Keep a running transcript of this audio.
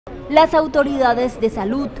Las autoridades de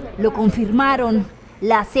salud lo confirmaron.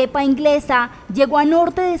 La cepa inglesa llegó a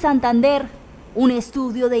norte de Santander. Un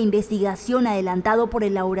estudio de investigación adelantado por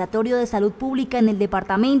el Laboratorio de Salud Pública en el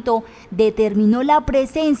departamento determinó la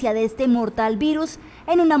presencia de este mortal virus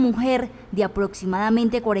en una mujer de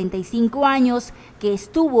aproximadamente 45 años que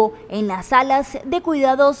estuvo en las salas de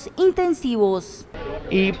cuidados intensivos.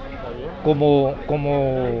 Y como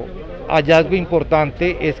hallazgo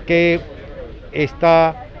importante es que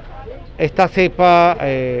esta cepa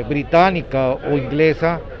británica o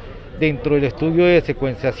inglesa, dentro del estudio de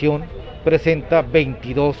secuenciación, presenta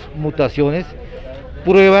 22 mutaciones,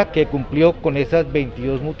 prueba que cumplió con esas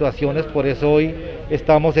 22 mutaciones. Por eso hoy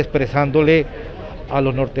estamos expresándole a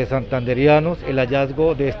los nortesantanderianos el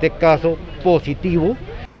hallazgo de este caso positivo.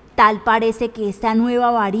 Tal parece que esta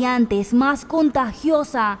nueva variante es más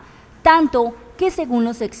contagiosa, tanto que según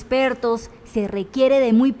los expertos se requiere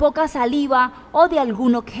de muy poca saliva o de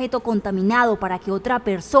algún objeto contaminado para que otra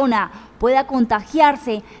persona pueda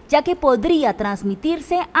contagiarse, ya que podría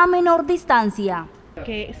transmitirse a menor distancia.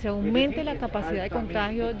 Que se aumente la capacidad de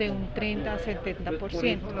contagio de un 30 a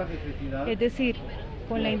 70%. Es decir,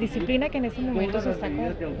 con la indisciplina que en este momento se está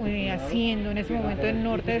haciendo en este momento en el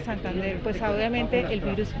norte de Santander, pues obviamente el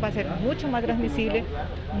virus va a ser mucho más transmisible,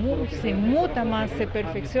 se muta más, se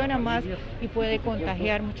perfecciona más y puede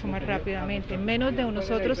contagiar mucho más rápidamente. Menos de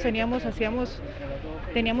nosotros teníamos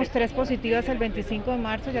 3 positivas el 25 de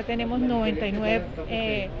marzo, ya tenemos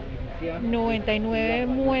 99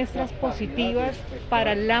 muestras positivas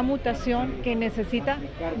para la mutación que necesita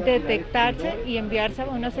detectarse y enviarse a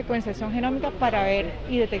una secuenciación genómica para ver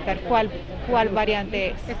y detectar cuál variante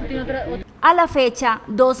es. A la fecha,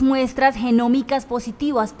 2 muestras genómicas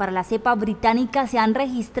positivas para la cepa británica se han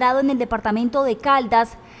registrado en el departamento de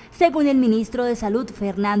Caldas, según el ministro de Salud,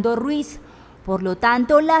 Fernando Ruiz. Por lo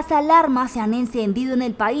tanto, las alarmas se han encendido en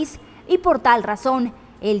el país y por tal razón,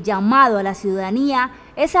 el llamado a la ciudadanía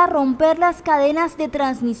es a romper las cadenas de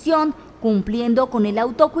transmisión cumpliendo con el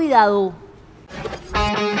autocuidado.